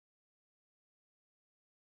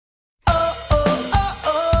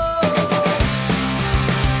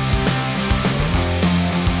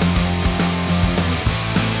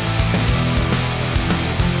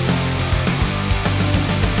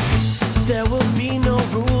will be no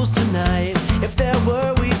rules tonight. If there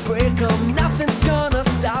were, we'd break them. Nothing's gonna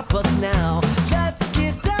stop us now. Let's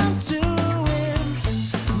get down to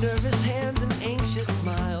it. Nervous hands and anxious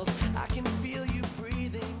smiles. I can feel you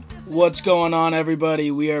breathing. What's going on,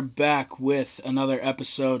 everybody? We are back with another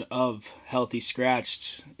episode of Healthy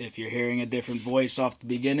Scratched. If you're hearing a different voice off the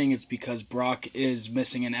beginning, it's because Brock is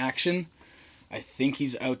missing in action. I think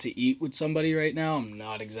he's out to eat with somebody right now. I'm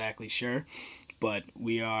not exactly sure. But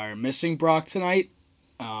we are missing Brock tonight.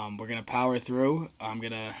 We're going to power through. I'm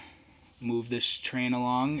going to move this train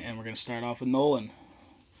along, and we're going to start off with Nolan.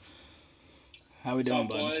 How we doing,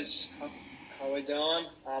 bud? Boys? How we doing?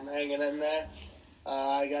 I'm hanging in there.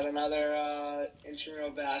 I got another intramural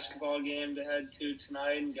basketball game to head to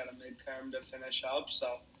tonight and got a midterm to finish up.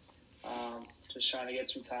 So just trying to get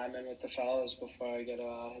some time in with the fellas before I get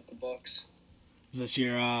hit the books. Is this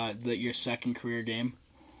your second career game?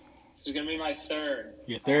 This is going to be my third.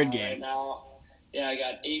 Your third game? Right now, yeah, I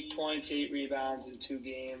got 8 points, 8 rebounds in 2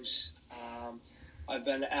 games. I've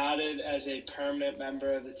been added as a permanent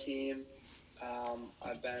member of the team.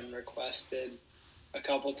 I've been requested a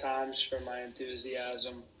couple times for my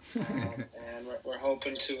enthusiasm, and we're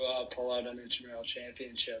hoping to pull out an intramural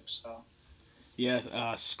championship. So,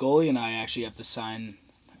 yeah, Scully and I actually have to sign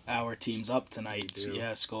our teams up tonight. You do.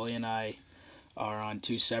 Yeah, Scully and I are on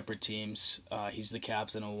 2 separate teams. He's the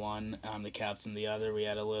captain of one, I'm the captain of the other. We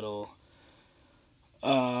had a little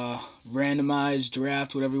randomized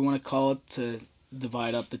draft, whatever you want to call it, to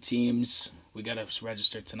divide up the teams. We got to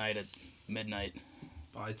register tonight at midnight.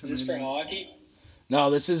 is this for hockey? No,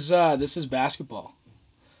 this is basketball.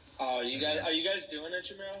 Oh, are you guys doing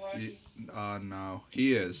intramural hockey? No,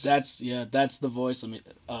 he is. That's the voice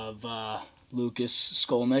of Lucas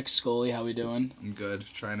Skolnick. Scully, how we doing? I'm good.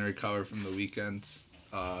 Trying to recover from the weekend.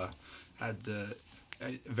 Had a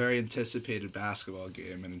very anticipated basketball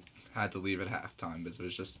game and had to leave at halftime because it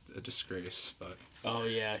was just a disgrace. But Oh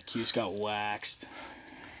yeah, Cuse got waxed.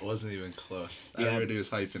 it wasn't even close. Yeah. Everybody was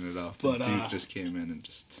hyping it up. But, Duke just came in and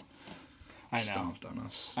just I know. stomped on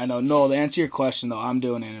us. I know. No, to answer your question though, I'm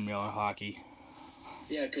doing intramural hockey.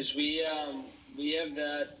 Yeah, because we have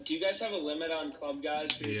that. Do you guys have a limit on club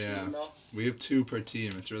guys for your Yeah. team, though? We have 2 per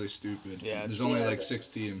team. It's really stupid. Yeah, There's only yeah, like but- 6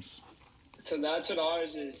 teams. So that's what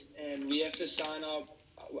ours is, and we have to sign up.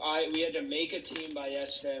 We had to make a team by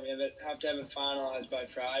yesterday, and we have to have it finalized by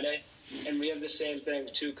Friday. And we have the same thing,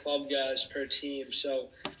 2 club guys per team. So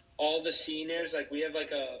all the seniors, like we have like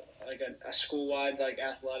a school-wide like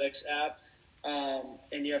athletics app,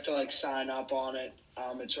 and you have to like sign up on it.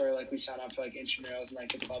 It's sort of like we sign up for like intramurals and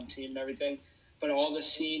like the club team and everything. But all the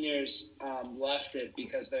seniors left it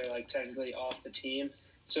because they're like technically off the team.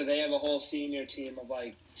 So they have a whole senior team of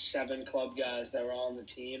like 7 club guys that were all on the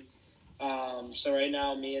team. So right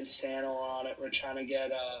now, me and Sano are on it. We're trying to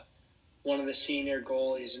get one of the senior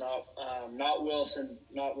goalies, not Wilson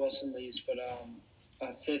Lees, but a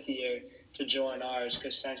 5th year to join ours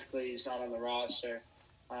because technically he's not on the roster.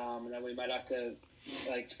 And then we might have to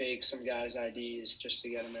like fake some guys' IDs just to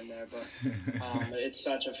get them in there. But it's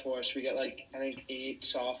such a force. We got like I think 8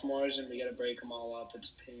 sophomores, and we got to break them all up.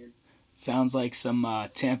 It's a pain. Sounds like some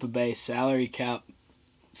Tampa Bay salary cap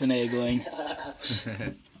finagling.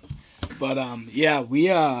 But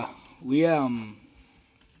yeah,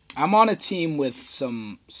 I'm on a team with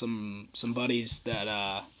some buddies that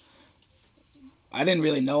I didn't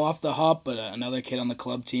really know off the hop, but another kid on the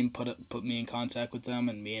club team put me in contact with them,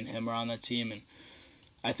 and me and him are on that team. And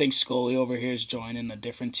I think Scully over here is joining a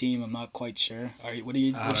different team. I'm not quite sure.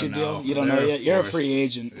 What's your deal? You don't know yet. You're a free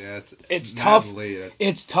agent. Yeah, It's mad tough. late.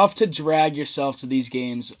 It's tough to drag yourself to these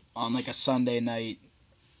games on like a Sunday night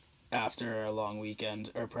after a long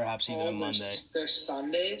weekend, or perhaps even a Monday. They're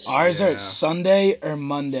Sundays? Ours Yeah. are Sunday or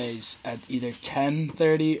Mondays at either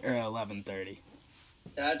 10:30 or 11:30.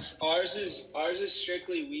 Ours is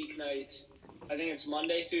strictly weeknights. I think it's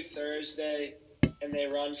Monday through Thursday, and they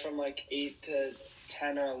run from like 8 to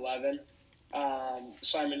 10 or 11.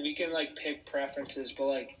 So I mean, we can like pick preferences, but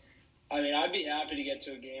like, I mean, I'd be happy to get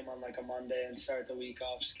to a game on like a Monday and start the week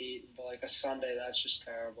off skating, but like a Sunday, that's just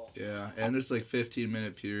terrible. Yeah, and there's like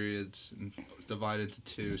 15-minute periods and divided into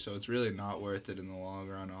 2, so it's really not worth it in the long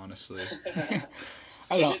run, honestly.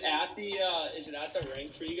 I don't Is know. it at the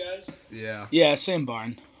rink for you guys? Yeah. Yeah, same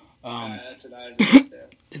barn. That's what I was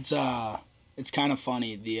there. It's kind of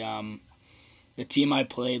funny. The team I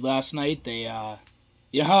played last night, they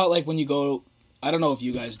you know how like when you go, I don't know if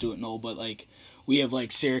you guys do it, Noel, but like we have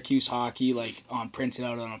like Syracuse hockey like printed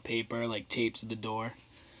out on a paper, like taped to the door.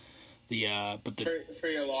 For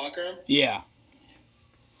your locker room? Yeah.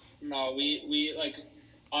 No, we like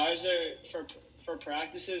ours are for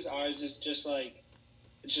practices. Ours is just like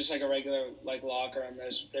it's just like a regular like locker room.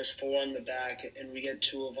 There's 4 in the back, and we get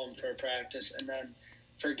 2 of them for practice, and then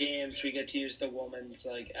for games we get to use the women's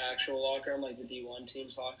like actual locker room, like the D1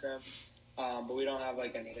 team's locker room. But we don't have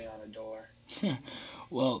like anything on a door.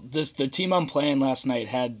 Well, the team I'm playing last night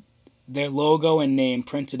had their logo and name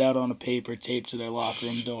printed out on a paper taped to their locker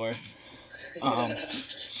room door.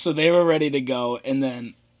 So they were ready to go, and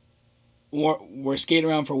then we're skating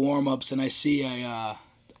around for warm-ups, and I see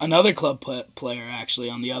another club player actually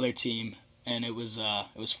on the other team, and it was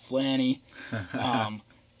Flanny,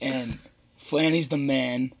 and Flanny's the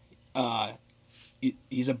man.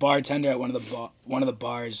 He's a bartender at one of the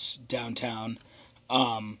bars downtown,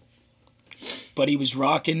 but he was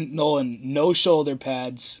rocking Nolan no shoulder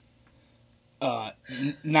pads,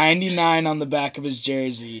 99 on the back of his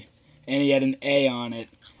jersey, and he had an A on it.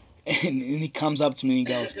 And he comes up to me and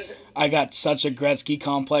he goes, "I got such a Gretzky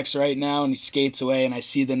complex right now," and he skates away, and I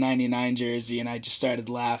see the 99 jersey, and I just started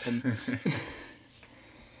laughing.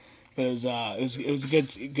 But it was a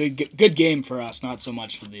good game for us, not so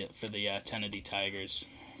much for the Tennessee Tigers.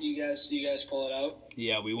 You guys pull it out?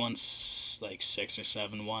 Yeah, we won like 6 or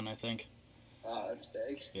 7-1, I think. Oh, that's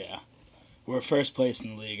big. Yeah, we're first place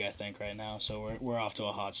in the league, I think, right now, so we're off to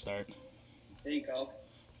a hot start. There you go.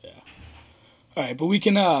 Yeah. All right, but we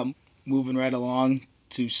can moving right along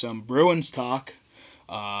to some Bruins talk.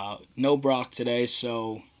 No Brock today,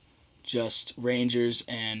 so just Rangers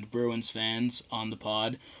and Bruins fans on the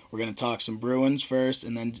pod. We're going to talk some Bruins first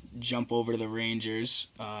and then jump over to the Rangers.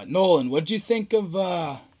 Nolan, what did you think of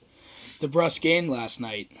the Debrusk game last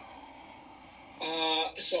night?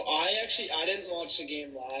 So I didn't watch the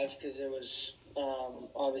game live because it was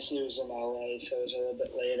obviously it was in LA, so it was a little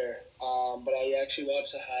bit later. But I actually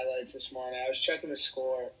watched the highlights this morning. I was checking the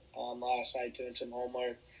score last night, doing some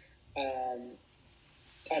homework.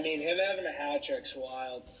 I mean, him having a hat trick's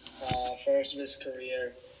wild. First of his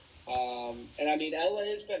career. And I mean, LA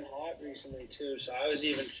has been hot recently too, so I was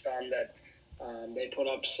even stunned that they put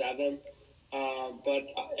up 7. But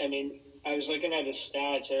I mean, I was looking at his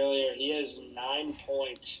stats earlier. He has 9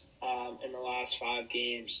 points in the last 5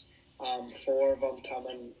 games. 4 of them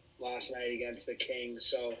coming last night against the Kings.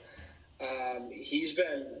 So he's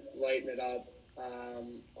been lighting it up.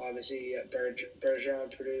 Obviously,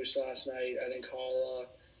 Bergeron produced last night. I think Hall.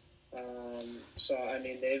 So, I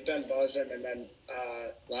mean, they've been buzzing. And then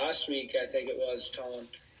last week, I think it was, Tone,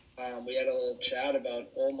 we had a little chat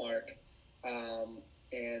about Olmark.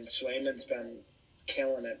 And Swayman's been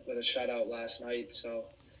killing it with a shutout last night. So,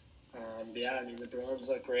 yeah, I mean, the Bruins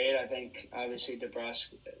look great. I think, obviously,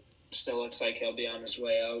 Debrusk still looks like he'll be on his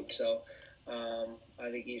way out. So, I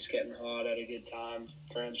think he's getting hot at a good time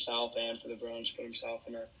for himself and for the Bruins, put himself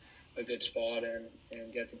in a good spot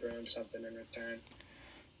and get the Bruins something in return.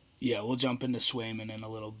 Yeah, we'll jump into Swayman in a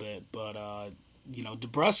little bit, but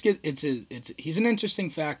Debrusk, he's an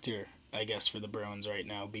interesting factor, I guess, for the Bruins right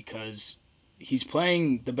now because he's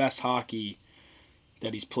playing the best hockey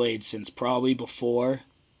that he's played since probably before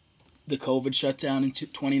the COVID shutdown in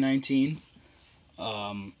 2019.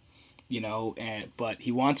 But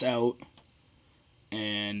he wants out,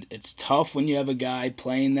 and it's tough when you have a guy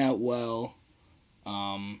playing that well.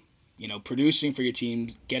 Producing for your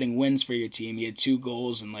team, getting wins for your team. He had 2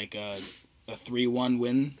 goals and like a 3-1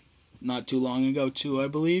 win not too long ago too, I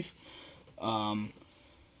believe.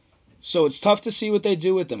 So it's tough to see what they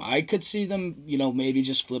do with him. I could see them, maybe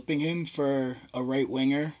just flipping him for a right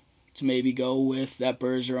winger to maybe go with that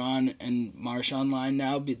Bergeron and Marchand line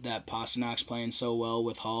now, that Pasternak's playing so well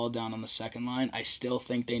with Hall down on the second line. I still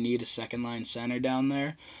think they need a second line center down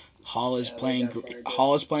there. Hall is playing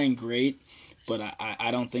great. But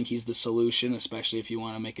I don't think he's the solution, especially if you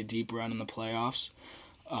want to make a deep run in the playoffs.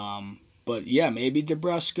 But yeah, maybe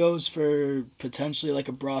Debrusk goes for potentially like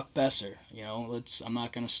a Brock Besser. I'm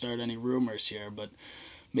not going to start any rumors here, but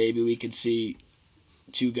maybe we could see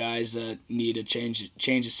 2 guys that need a change of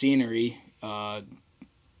scenery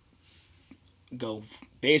go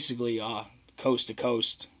basically coast to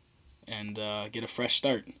coast and get a fresh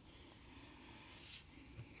start.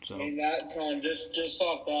 So. I mean, that time, just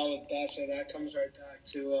off that with Besser, that comes right back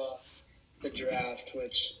to the draft,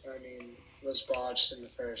 which, I mean, was botched in the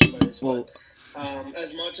first place. Well, but,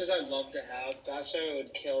 as much as I'd love to have Besser, it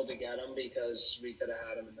would kill to get him because we could have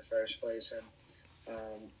had him in the first place and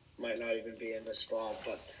might not even be in the spot.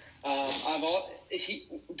 But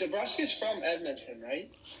Debrusk is from Edmonton, right?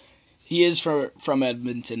 He is from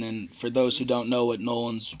Edmonton, and for those who don't know what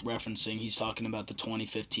Nolan's referencing, he's talking about the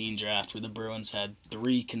 2015 draft where the Bruins had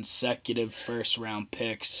 3 consecutive first-round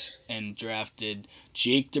picks and drafted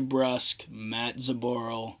Jake Debrusk, Jakob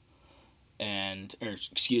Zaboral,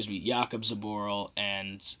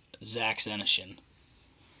 and Zach Senyshyn.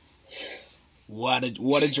 What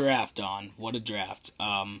a draft, Don. What a draft.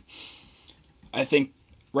 I think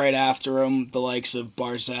right after him, the likes of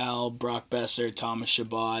Barzal, Brock Besser, Thomas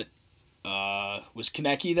Chabot. Was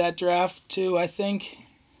Konecki that draft too, I think?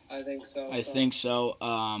 I think so. I think so.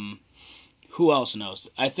 Who else knows?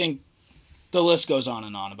 I think the list goes on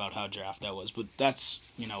and on about how draft that was, but that's,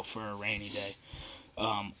 for a rainy day.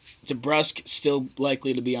 Debrusk still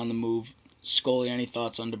likely to be on the move. Scully, any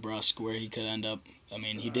thoughts on Debrusk, where he could end up? I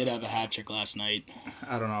mean, he did have a hat trick last night.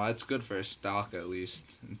 I don't know. It's good for his stock, at least,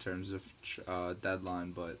 in terms of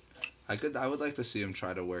deadline, but I would like to see him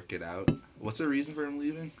try to work it out. What's the reason for him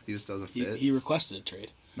leaving? He just doesn't fit? He requested a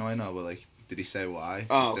trade. No, I know, but, did he say why?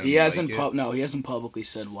 Oh, he hasn't he hasn't publicly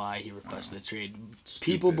said why he requested a trade.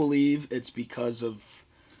 People believe it's because of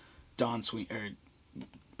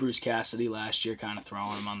Bruce Cassidy last year kind of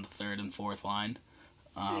throwing him on the third and fourth line.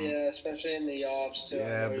 Yeah, especially in the offs too,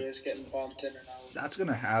 Yeah, where he was getting bumped in and out. That's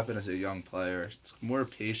gonna happen as a young player. It's more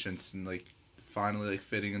patience and finally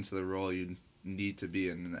fitting into the role you need to be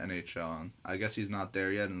in the NHL. And I guess he's not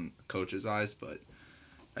there yet in coach's eyes, but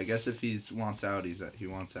I guess if he wants out, he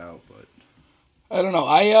wants out. But I don't know.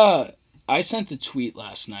 I sent a tweet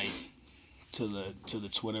last night to the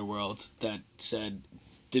Twitter world that said,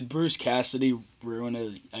 "Did Bruce Cassidy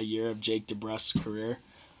ruin a year of Jake Debrusk's career?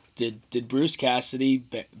 Did Bruce Cassidy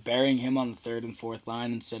burying him on the third and fourth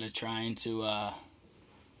line instead of trying to, or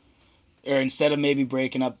instead of maybe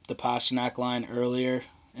breaking up the Pasternak line earlier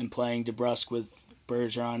and playing Debrusk with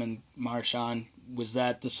Bergeron and Marchand, was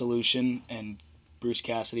that the solution? And Bruce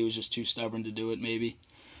Cassidy was just too stubborn to do it. Maybe,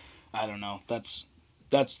 I don't know. That's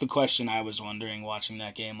the question I was wondering watching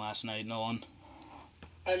that game last night. Nolan.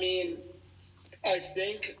 I mean, I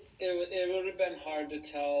think it would have been hard to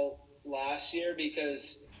tell last year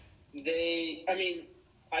because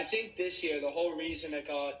I think this year, the whole reason it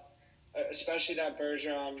got, especially that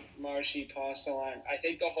Bergeron, Marshy, Pasta line, I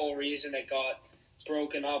think the whole reason it got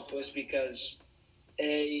broken up was because,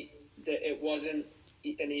 it wasn't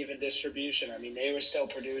an even distribution. I mean, they were still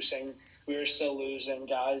producing. We were still losing.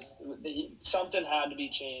 Guys, something had to be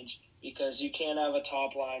changed because you can't have a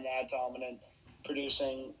top line that dominant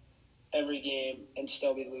producing every game and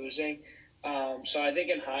still be losing. So I think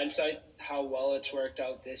in hindsight, how well it's worked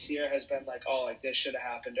out this year has been this should have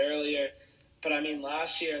happened earlier. But I mean,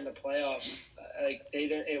 last year in the playoffs,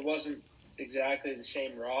 it wasn't exactly the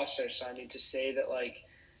same roster. So I mean, to say that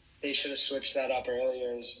they should have switched that up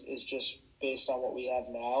earlier is just based on what we have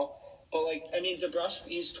now. But Debrusk,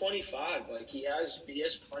 he's 25. He has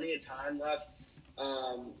plenty of time left.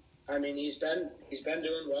 I mean, he's been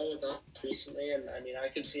doing well with us recently, and I mean, I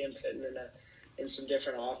could see him fitting in some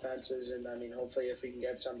different offenses, and I mean, hopefully, if we can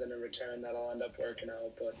get something in return, that'll end up working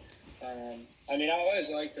out. But I mean, I always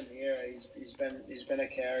liked him here. He's been a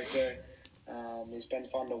character. He's been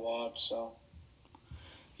fun to watch. So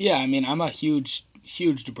yeah, I mean, I'm a huge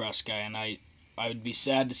Debrusk guy, and I would be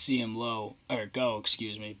sad to see him go.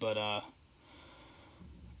 Excuse me, but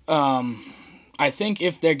I think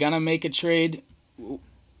if they're gonna make a trade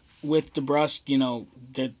with Debrusk,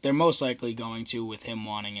 they're most likely going to with him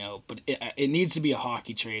wanting out. But it needs to be a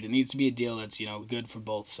hockey trade. It needs to be a deal that's good for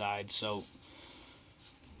both sides. So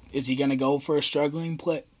is he gonna go for a struggling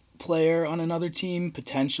player on another team?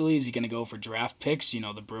 Potentially, is he gonna go for draft picks?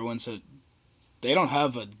 The Bruins they don't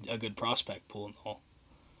have a good prospect pool. No.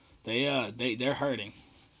 They're hurting.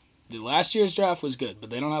 The last year's draft was good,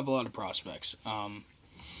 but they don't have a lot of prospects. Do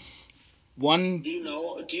you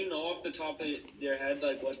know off the top of your head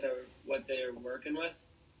what they're working with?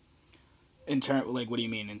 What do you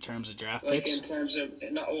mean in terms of draft picks? In terms of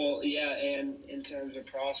and in terms of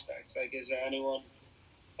prospects. Is there anyone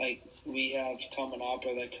we have coming up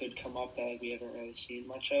or that could come up that we haven't really seen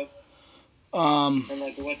much of? And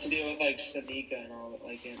what's the deal with Studnicka and all that?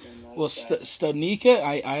 Well, Studnicka,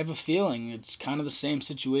 I have a feeling it's kind of the same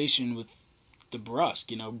situation with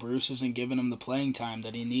Debrusk. Bruce isn't giving him the playing time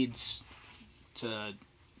that he needs to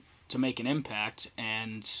make an impact.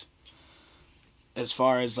 And as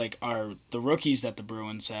far as the rookies that the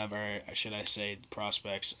Bruins have, or should I say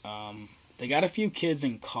prospects, they got a few kids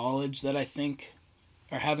in college that I think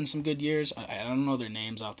are having some good years. I don't know their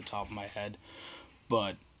names off the top of my head,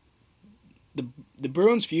 but the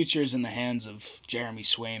Bruins' future is in the hands of Jeremy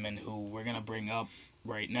Swayman, who we're going to bring up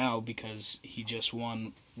right now because he just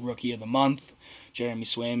won Rookie of the Month. Jeremy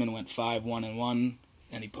Swayman went 5-1-1,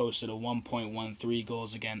 and he posted a 1.13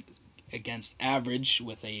 goals against average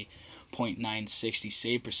with a .960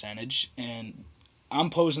 save percentage. And I'm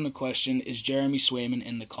posing the question, is Jeremy Swayman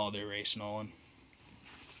in the Calder race, Nolan?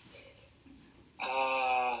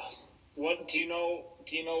 What do you know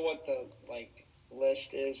what the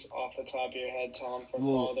list is off the top of your head, Tom, from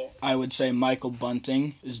Well, Father? I would say Michael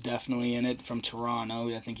Bunting is definitely in it from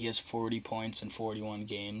Toronto. I think he has 40 points in 41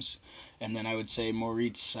 games. And then I would say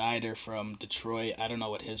Moritz Seider from Detroit. I don't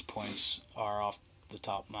know what his points are off the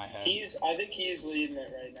top of my head. I think he's leading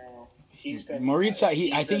it right now. He's been Moritz,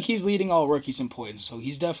 I think he's leading all rookies in points, so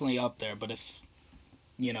he's definitely up there. But if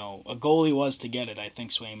a goalie was to get it, I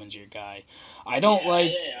think Swayman's your guy. I'd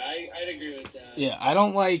agree with that. Yeah, I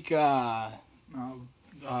don't like.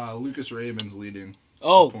 Lucas Raymond's leading.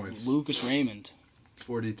 Points. Lucas Raymond.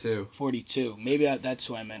 42. 42. Maybe that's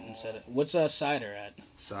who I meant instead of. What's Seider at?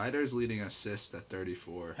 Seider's leading assist at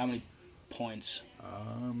 34. How many points?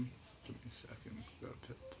 Give me a second. Gotta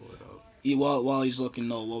pull it up. While he's looking,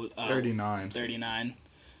 39. 39.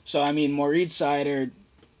 So, I mean, Moritz Seider,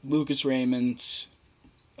 Lucas Raymond, is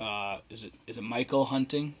it Michael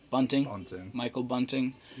Bunting? Michael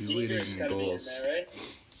Bunting. He's leading in goals. There, right?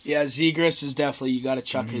 Yeah, Zegras is definitely, you got to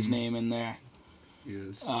chuck his name in there. He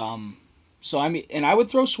is. So, I mean, and I would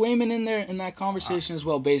throw Swayman in there in that conversation as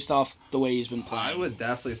well, based off the way he's been playing. I would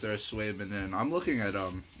definitely throw Swayman in. I'm looking at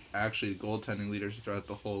actually goaltending leaders throughout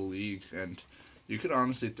the whole league, and you could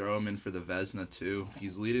honestly throw him in for the Vezina too.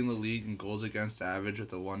 He's leading the league in goals against average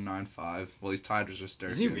with a 1.95. Well, he's tied with Shesterkin.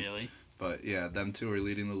 Is he really? But yeah, them two are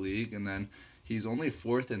leading the league, and then he's only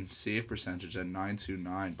fourth in save percentage at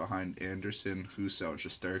 929 behind Anderson, Husso, and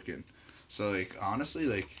Shesterkin. So like honestly,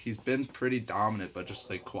 like he's been pretty dominant, but just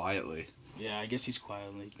like quietly. Yeah, I guess he's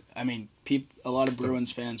quietly. I mean, a lot of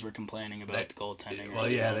Bruins fans were complaining about the goaltending. Well,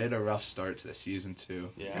 yeah, they had a rough start to the season too.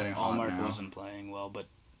 Yeah, Allmark wasn't playing well, but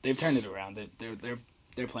they've turned it around.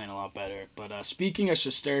 They're playing a lot better. But speaking of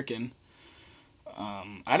Shesterkin,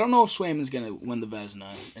 I don't know if Swayman's gonna win the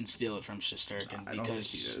Vezina and steal it from Shesterkin I don't think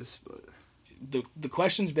he is, but the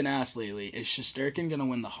question's been asked lately: is Shesterkin gonna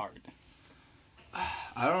win the Hart?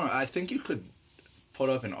 I don't know. I think you could put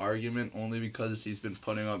up an argument only because he's been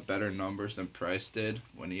putting up better numbers than Price did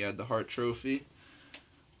when he had the Hart Trophy.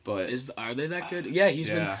 But are they that good? Yeah, he's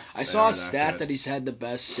been. I saw a stat that he's had the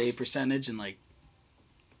best save percentage in like,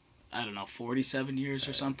 I don't know, 47 years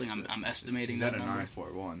or something. I'm estimating that number. He's at a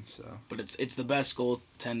 9.41, so. But it's the best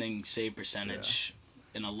goaltending save percentage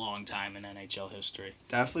in a long time in NHL history.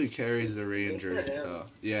 Definitely carries the Rangers though.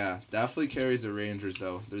 Yeah, definitely carries the Rangers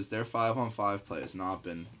though. Their 5-on-5 play has not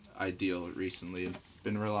been ideal recently.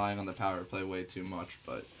 Been relying on the power play way too much,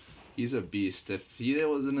 but he's a beast. If he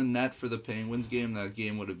was in the net for the Penguins game, that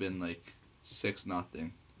game would have been like 6-0.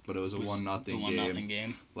 But it was a 1-0 game. 1-0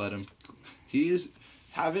 game. Let him.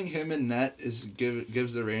 Having him in net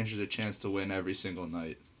gives the Rangers a chance to win every single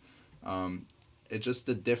night. It's just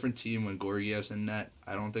a different team when Gorgiev's in net.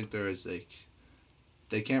 I don't think there is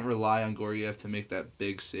they can't rely on Gorgiev to make that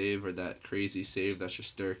big save or that crazy save that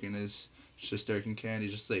Shesterkin can.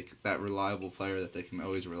 He's just like that reliable player that they can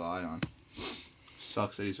always rely on.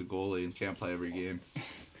 Sucks that he's a goalie and can't play every game.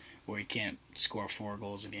 Or he can't score 4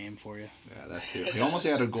 goals a game for you. Yeah, that too. He almost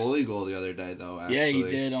had a goalie goal the other day, though, actually. Yeah, he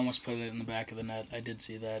did almost put it in the back of the net. I did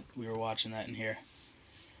see that. We were watching that in here.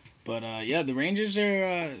 But, the Rangers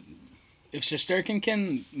are... if Shesterkin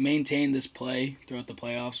can maintain this play throughout the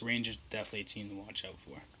playoffs, Rangers definitely a team to watch out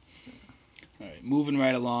for. All right, moving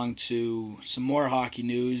right along to some more hockey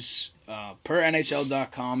news. Per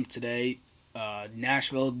NHL.com today,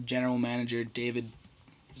 Nashville general manager David,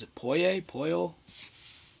 is it Poile? Poile?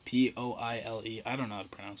 Poile. I don't know how to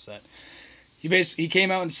pronounce that. He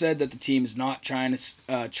came out and said that the team is not trying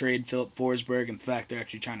to trade Philip Forsberg. In fact, they're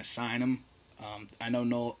actually trying to sign him. I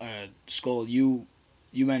know Skoll, you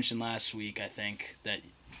mentioned last week, I think, that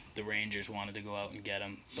the Rangers wanted to go out and get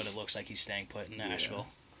him, but it looks like he's staying put in Nashville.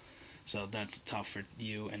 Yeah. So that's tough for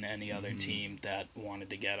you and any other team that wanted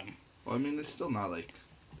to get him. Well, I mean, it's still not, like,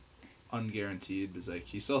 unguaranteed. It's like,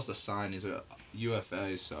 he still has to sign. He's a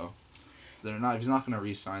UFA, so if he's not going to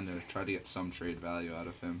re-sign, they're try to get some trade value out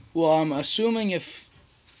of him. Well, I'm assuming if,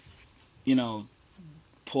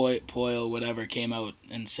 Poile, whatever, came out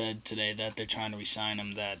and said today that they're trying to re-sign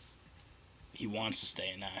him, that he wants to stay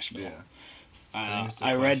in Nashville. Yeah.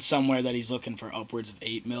 I read somewhere that he's looking for upwards of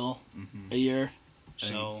 $8 million a year.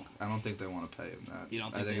 So I don't think they want to pay him that. You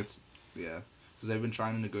don't think? It's because they've been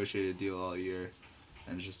trying to negotiate a deal all year,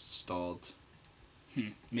 and it's just stalled.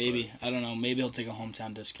 Maybe I don't know. Maybe he'll take a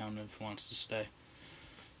hometown discount if he wants to stay.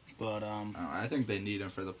 But I think they need him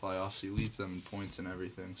for the playoffs. He leads them in points and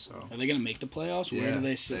everything. So are they gonna make the playoffs? Where do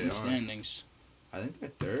they sit in the standings? I think they're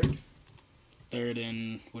third. Third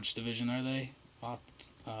in which division are they?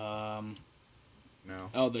 No.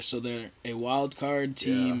 Oh, they're a wild card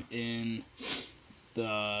team in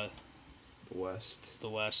the West. The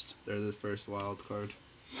West. They're the first wild card.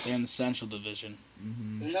 They're in the Central Division.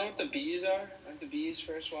 Mm-hmm. Isn't that what the Bees are? Aren't the Bees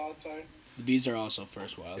first wild card? The Bees are also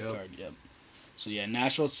first wild card, yep. So, yeah,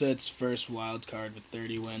 Nashville sits first wild card with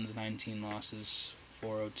 30 wins, 19 losses,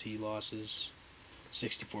 4 OT losses,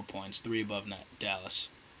 64 points, 3 above net, Dallas.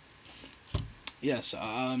 Yes,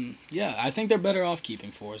 I think they're better off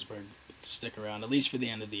keeping Forsberg to stick around, at least for the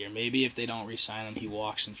end of the year. Maybe if they don't re-sign him, he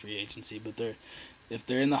walks in free agency, but if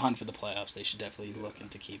they're in the hunt for the playoffs, they should definitely look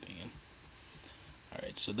into keeping him. All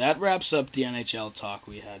right, so that wraps up the NHL talk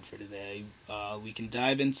we had for today. We can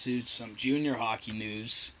dive into some junior hockey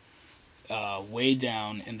news way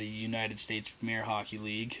down in the United States Premier Hockey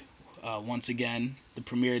League. Once again, the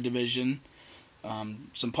Premier Division.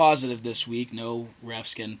 Some positive this week. No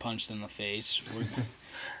refs getting punched in the face.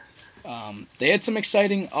 They had some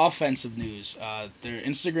exciting offensive news. Their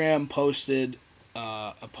Instagram posted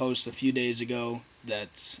a post a few days ago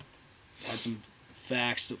that had some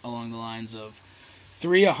facts along the lines of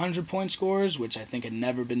 3 100-point scorers, which I think had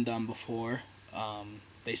never been done before.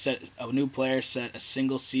 They set a new player set a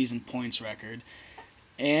single season points record,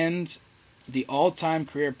 and the all-time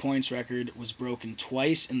career points record was broken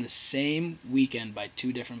twice in the same weekend by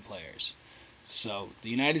 2 different players. So the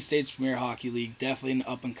United States Premier Hockey League, definitely an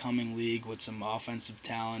up-and-coming league with some offensive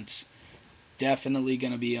talent. Definitely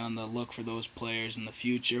going to be on the look for those players in the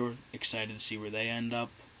future. Excited to see where they end up.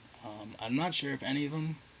 I'm not sure if any of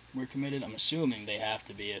them were committed. I'm assuming they have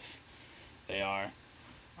to be if they are.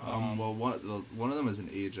 Well, one of them is an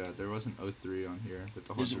age out. There was an 03 on here with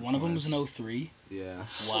the 100 Is it one of them was points. an 03? Yeah.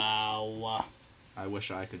 Wow. I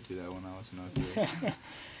wish I could do that when I was an 03.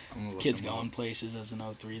 I'm gonna look Kids them going up. places as an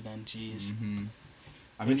 03 then, jeez. Mm-hmm.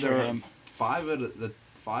 I Good mean, for there are him. 5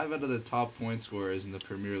 out of the top point scorers in the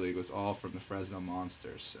Premier League was all from the Fresno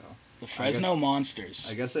Monsters. So The Fresno Monsters.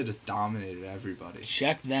 I guess they just dominated everybody.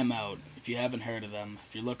 Check them out if you haven't heard of them.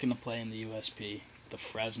 If you're looking to play in the USP, the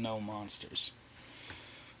Fresno Monsters.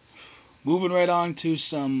 Moving right on to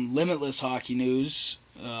some limitless hockey news.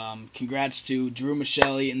 Congrats to Drew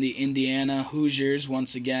Michelli and the Indiana Hoosiers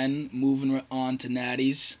once again, moving on to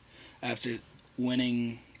Natties after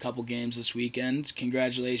winning a couple games this weekend.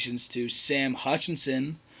 Congratulations to Sam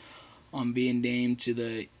Hutchinson on being named to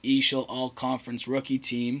the ESHL All-Conference Rookie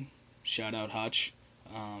Team. Shout out Hutch.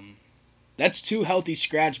 That's 2 healthy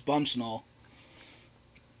scratch bumps and all.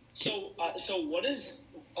 So what is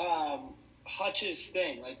Hutch's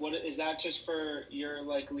thing? Like, what is that just for your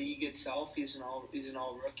like league itself? He's an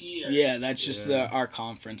all rookie. Or? Yeah, that's just our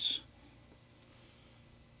conference.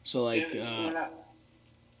 So like, go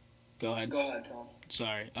ahead. Go ahead, Tom.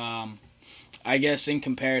 Sorry. I guess in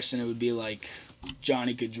comparison, it would be like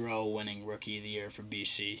Johnny Gaudreau winning Rookie of the Year for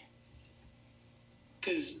BC.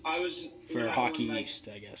 Because I was For Hockey East,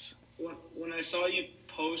 I guess. When I saw you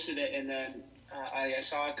posted it, and then I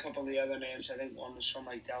saw a couple of the other names. I think one was from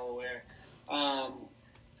like Delaware. I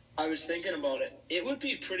was thinking about it. It would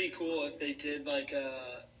be pretty cool if they did like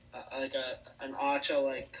an Acha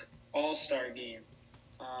like all-star game.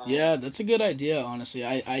 Yeah, that's a good idea. Honestly,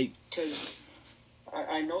 because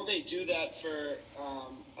I know they do that for.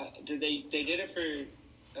 They did it for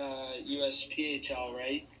USPHL,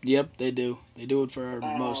 right? Yep, they do. They do it for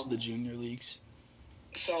most of the junior leagues.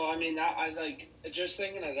 So I mean, that I like just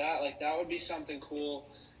thinking of that. Like that would be something cool.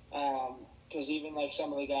 Because even like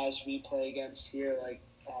some of the guys we play against here, like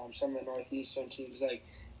some of the Northeastern teams, like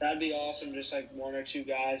that'd be awesome. Just like 1 or 2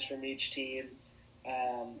 guys from each team,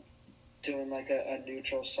 doing like a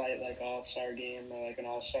neutral site, like all-star game or like an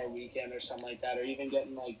all-star weekend or something like that, or even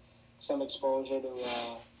getting like some exposure to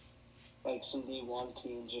like some D1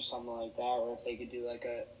 teams or something like that, or if they could do like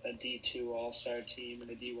a D2 all-star team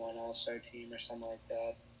and a D1 all-star team or something like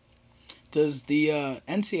that. Does the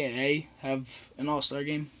NCAA have an all-star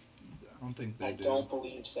game? I don't think they I do. don't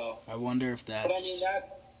believe so. I wonder if that's... But I mean,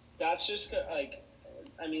 that's just like,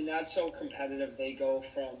 I mean, that's so competitive. They go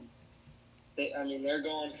from, they're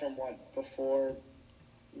going from what, before,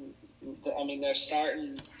 I mean, they're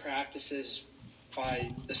starting practices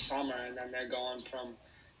by the summer, and then they're going from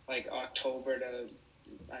like October to,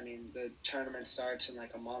 I mean, the tournament starts in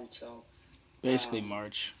like a month, so. Basically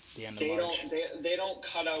March, the end of March. They don't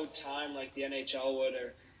cut out time like the NHL would,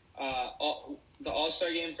 or the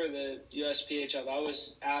All-Star game for the USPHL, that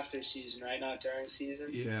was after season, right? Not during season?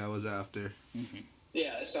 Yeah, it was after. Mm-hmm.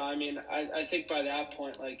 Yeah, so I mean, I think by that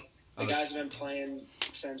point, like, the guys have been playing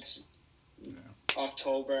since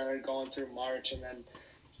October, going through March, and then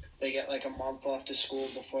they get like a month left of school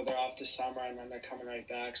before they're off to summer, and then they're coming right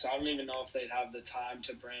back. So I don't even know if they'd have the time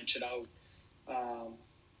to branch it out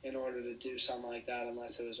in order to do something like that,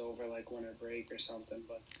 unless it was over like winter break or something.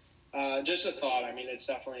 But just a thought. I mean, it's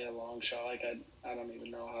definitely a long shot. Like I don't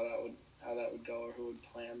even know how that would go or who would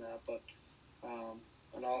plan that, but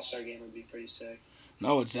an all-star game would be pretty sick.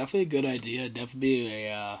 No, it's definitely a good idea. Definitely be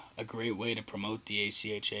a great way to promote the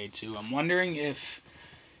ACHA too. I'm wondering if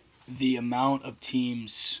the amount of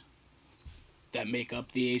teams that make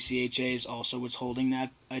up the ACHA is also what's holding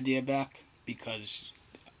that idea back, because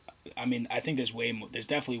I mean, I think there's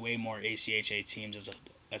definitely way more ACHA teams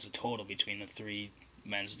as a total between the three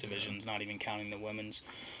men's divisions, not even counting the women's.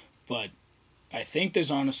 But I think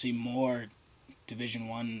there's honestly more Division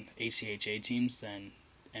I ACHA teams than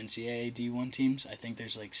NCAA D1 teams. I think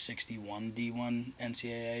there's like 61 D1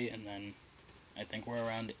 NCAA, and then I think we're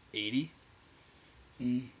around 80.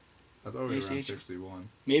 I thought we were around 61.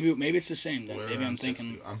 Maybe it's the same then. Maybe I'm 60.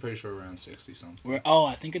 thinking. I'm pretty sure we're around 60 something.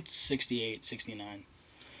 I think it's 68, 69.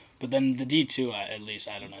 But then the D2, at least,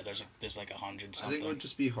 I don't know. There's like 100 something. I think it would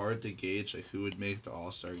just be hard to gauge like who would make the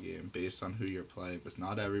All-Star game based on who you're playing, because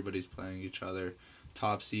not everybody's playing each other.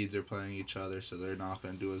 Top seeds are playing each other, so they're not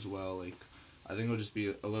going to do as well. Like, I think it would just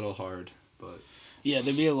be a little hard, but yeah,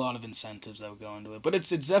 there'd be a lot of incentives that would go into it. But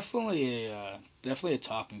it's definitely a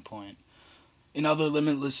talking point. In other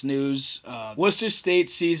Limitless news, Worcester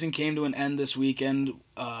State's season came to an end this weekend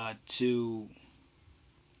to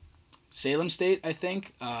Salem State, I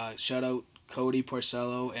think. Shout out Cody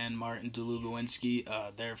Porcello and Martin Dlugowinski.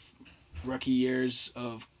 Their rookie years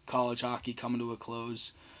of college hockey coming to a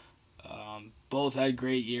close. Both had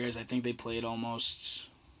great years. I think they played almost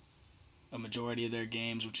a majority of their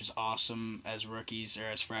games, which is awesome as rookies or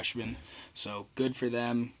as freshmen. So good for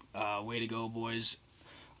them. Way to go, boys.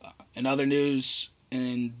 In other news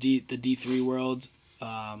in the D3 world,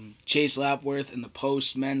 Chase Lapworth and the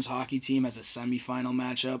Post men's hockey team has a semifinal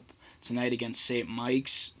matchup tonight against St.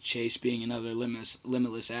 Mike's. Chase being another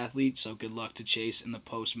limitless athlete, so good luck to Chase and the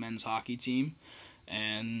Post men's hockey team.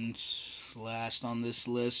 And last on this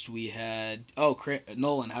list, we had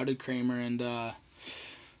Nolan. How did Kramer and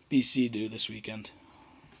BC do this weekend?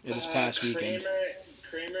 This past weekend.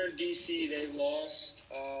 Kramer and BC, they lost.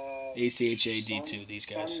 ACHA D2, these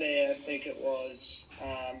guys. Sunday, I think it was.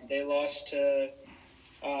 They lost to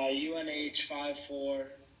UNH 5-4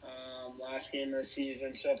 last game of the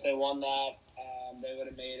season. So if they won that, they would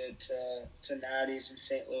have made it to Natty's in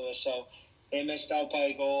St. Louis. So they missed out by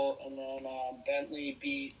a goal. And then Bentley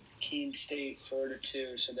beat Keene State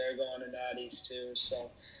 4-2. So they're going to Natty's too.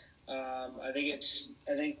 So I think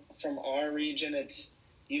from our region, it's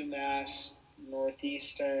UMass,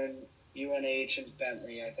 Northeastern, UNH, and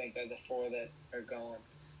Bentley, I think, are the four that are going.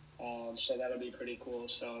 So that'll be pretty cool.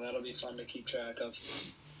 So that'll be fun to keep track of.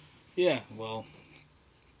 Yeah, well,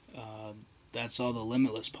 that's all the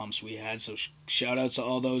Limitless pumps we had. So shout out to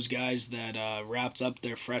all those guys that wrapped up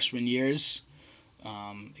their freshman years.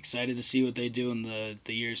 Excited to see what they do in the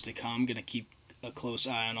years to come. Going to keep a close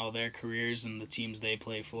eye on all their careers and the teams they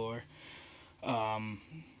play for. A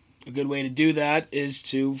good way to do that is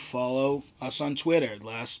to follow us on Twitter.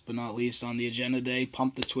 Last but not least on the agenda today,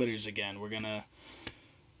 pump the Twitters again. We're going to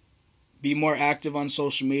be more active on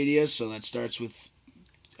social media, so that starts with,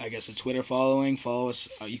 I guess, a Twitter following. Follow us.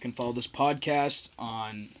 You can follow this podcast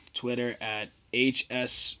on Twitter at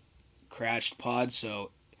HSCratchedPod,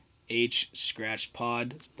 so H Scratched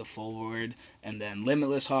Pod, the full word, and then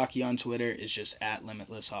Limitless Hockey on Twitter is just at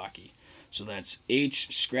Limitless Hockey. So that's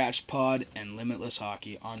H Scratch Pod and Limitless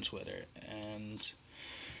Hockey on Twitter. And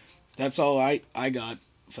that's all I got,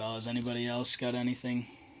 fellas. Anybody else got anything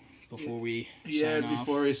before we sign off?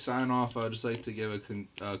 Before we sign off, I'd just like to give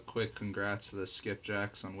a quick congrats to the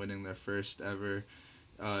Skipjacks on winning their first ever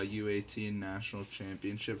U18 national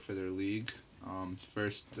championship for their league.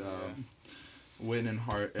 First win in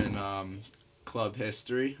Hart in club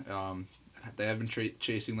history. They have been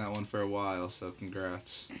chasing that one for a while, so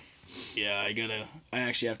congrats. Yeah, I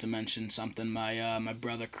actually have to mention something. My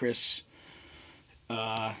brother Chris,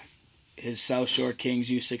 his South Shore Kings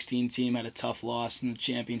U16 team had a tough loss in the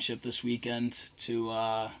championship this weekend to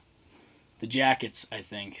the Jackets, I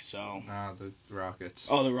think. So. The Rockets.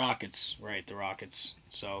 Oh, the Rockets, right? The Rockets.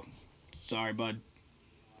 So, sorry, bud.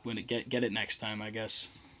 Get it next time, I guess.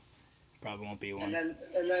 Probably won't be one. And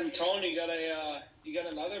then Tony, you got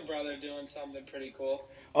another brother doing something pretty cool.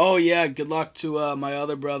 Oh yeah, good luck to my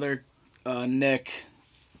other brother, Nick,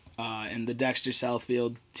 and the Dexter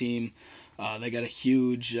Southfield team. They got a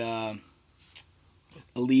huge Elite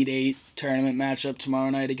 8 tournament matchup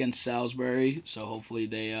tomorrow night against Salisbury. So hopefully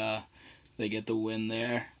they get the win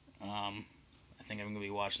there. I think I'm gonna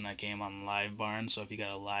be watching that game on Live Barn. So if you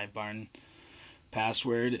got a Live Barn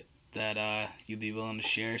password that you'd be willing to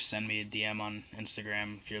share, send me a DM on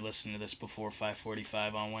Instagram if you're listening to this before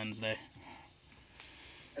 5:45 on Wednesday.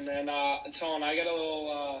 And then, Tone, I got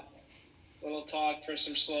a little talk for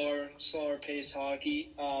some slower pace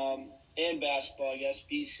hockey and basketball. I guess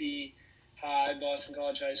BC High, Boston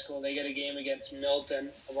College High School, they get a game against Milton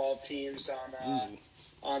of all teams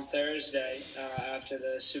on Thursday after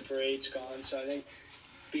the Super 8's gone. So I think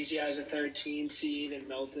BC has a 13 seed and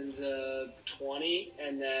Milton's a 20,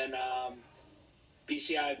 and then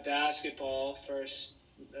BCI basketball first.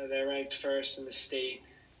 They're ranked first in the state.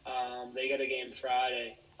 They got a game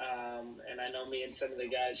Friday, and I know me and some of the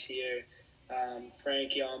guys here.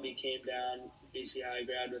 Frank Yombi came down, BCI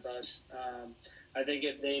grad with us. I think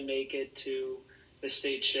if they make it to the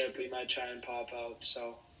state ship, we might try and pop out.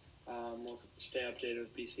 So we'll stay updated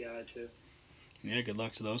with BCI too. Yeah, good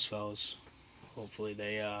luck to those fellas. Hopefully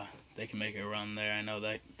they can make a run there. I know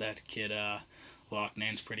that kid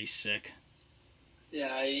Lochnane's pretty sick.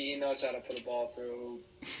 Yeah, he knows how to put a ball through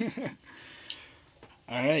a hoop.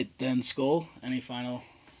 All right, then, Skull, any final?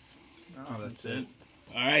 No, that's it.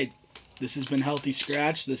 All right, this has been Healthy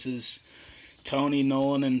Scratch. This is Tony,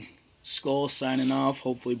 Nolan, and Skull signing off.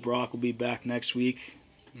 Hopefully Brock will be back next week.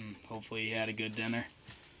 Hopefully he had a good dinner.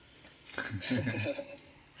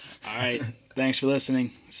 All right, thanks for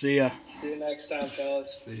listening. See ya. See you next time,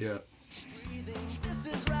 fellas. See ya. This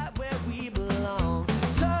is right where we belong.